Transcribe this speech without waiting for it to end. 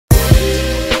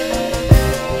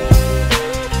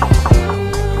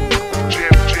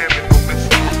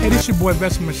boy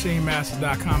Vest from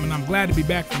MachineMasters.com, and I'm glad to be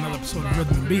back for another episode of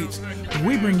Rhythm and Beats, where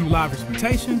we bring you live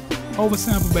instrumentation over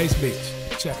sample-based beats.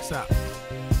 Check us out.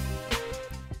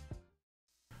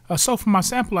 So for my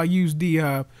sample, I used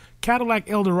the Cadillac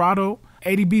Eldorado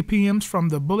 80 BPMs from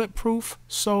the Bulletproof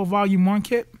Soul Volume 1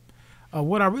 kit.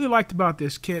 What I really liked about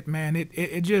this kit, man,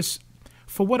 it just,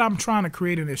 for what I'm trying to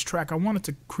create in this track, I wanted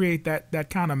to create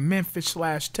that kind of Memphis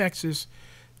 / Texas,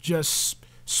 just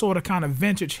sort of kind of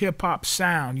vintage hip-hop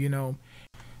sound, you know,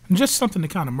 and just something to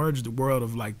kind of merge the world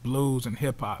of like blues and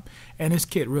hip-hop, and this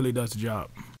kit really does the job.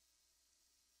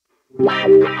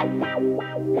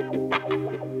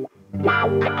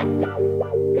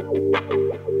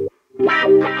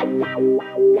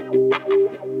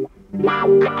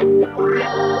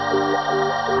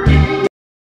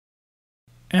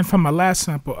 And for my last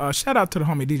sample, shout out to the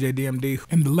homie DJ DMD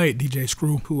and the late DJ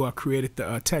Screw, who created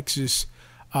the Texas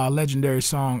legendary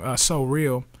song So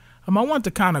Real. I wanted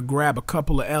to kind of grab a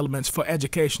couple of elements for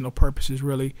educational purposes,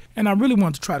 really, and I really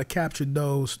wanted to try to capture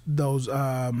that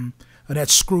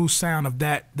screw sound of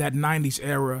that 90s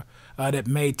era that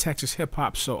made Texas hip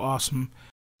hop so awesome.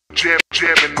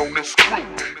 Jamming on this screw.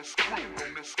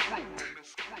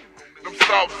 Them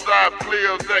Southside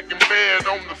players that can band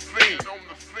on the scene.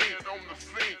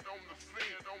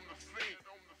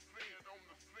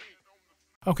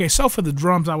 Okay, so for the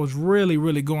drums, I was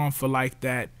really going for like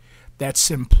that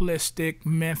simplistic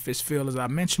Memphis feel, as I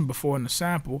mentioned before in the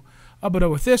sample. But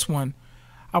with this one,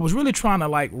 I was really trying to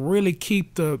like really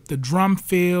keep the drum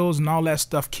fills and all that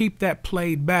stuff, keep that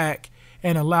played back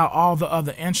and allow all the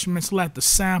other instruments, let the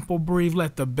sample breathe,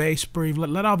 let the bass breathe,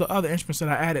 let all the other instruments that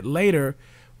I added later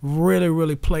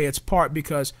really play its part,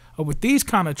 because with these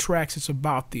kind of tracks, it's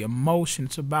about the emotion,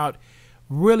 it's about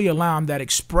really allowing that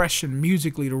expression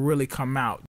musically to really come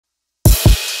out.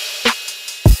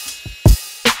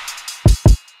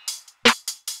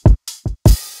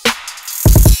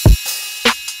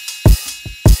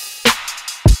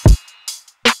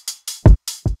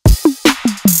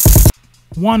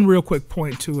 One real quick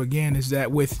point too, again, is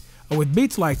that with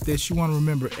beats like this, you want to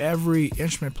remember every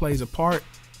instrument plays a part,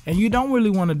 and you don't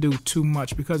really want to do too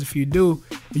much, because if you do,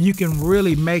 you can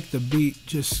really make the beat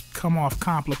just come off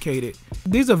complicated.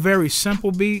 These are very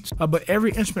simple beats, but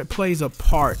every instrument plays a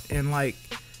part in, like,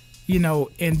 you know,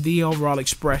 in the overall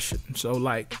expression. So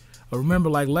like, remember,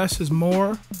 like, less is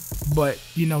more, but,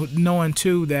 you know, knowing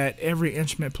too that every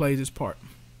instrument plays its part.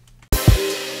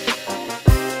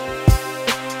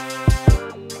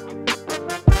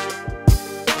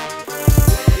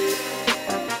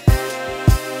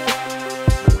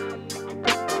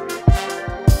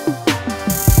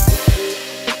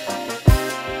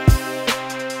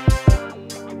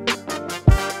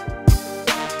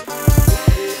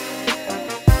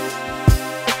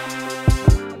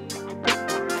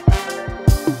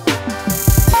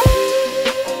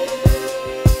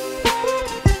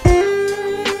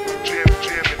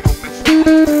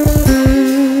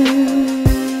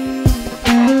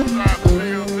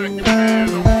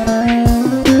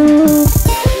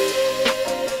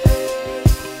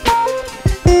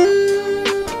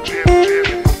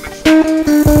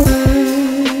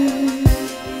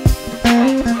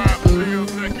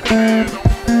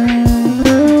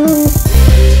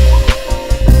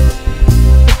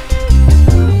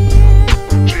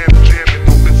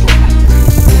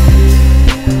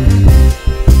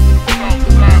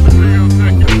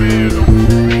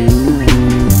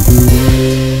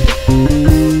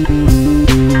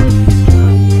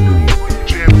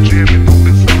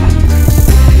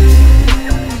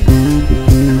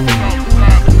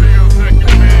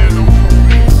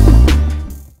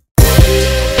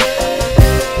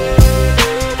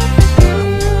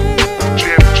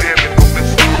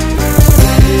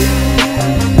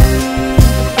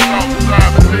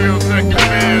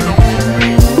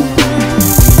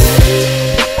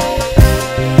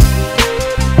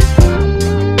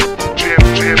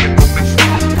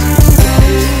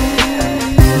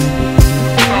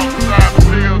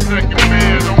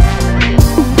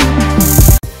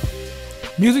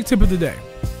 Music tip of the day: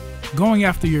 going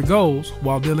after your goals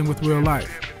while dealing with real life.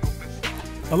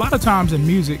 A lot of times in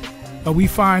music, we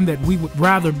find that we would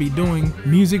rather be doing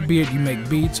music, be it you make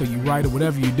beats or you write or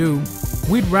whatever you do,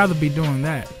 we'd rather be doing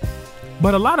that.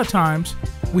 But a lot of times,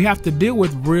 we have to deal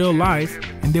with real life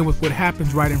and deal with what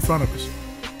happens right in front of us.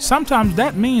 Sometimes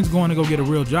that means going to go get a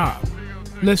real job.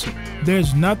 Listen,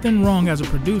 there's nothing wrong as a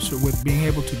producer with being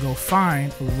able to go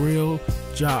find a real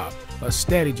job, a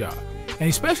steady job. And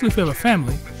especially if you have a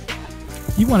family,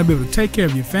 you want to be able to take care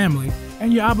of your family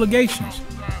and your obligations.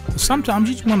 Sometimes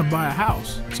you just want to buy a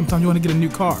house. Sometimes you want to get a new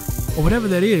car. Or whatever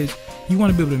that is, you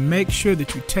want to be able to make sure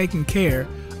that you're taking care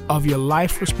of your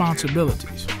life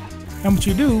responsibilities. And what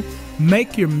you do,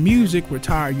 make your music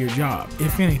retire your job,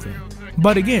 if anything.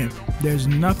 But again, there's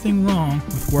nothing wrong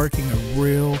with working a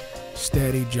real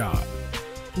steady job.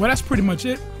 Well, that's pretty much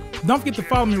it. Don't forget to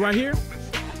follow me right here.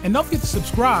 And don't forget to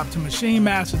subscribe to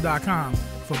MachineMasters.com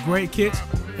for great kits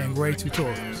and great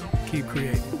tutorials. Keep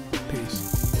creating.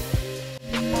 Peace.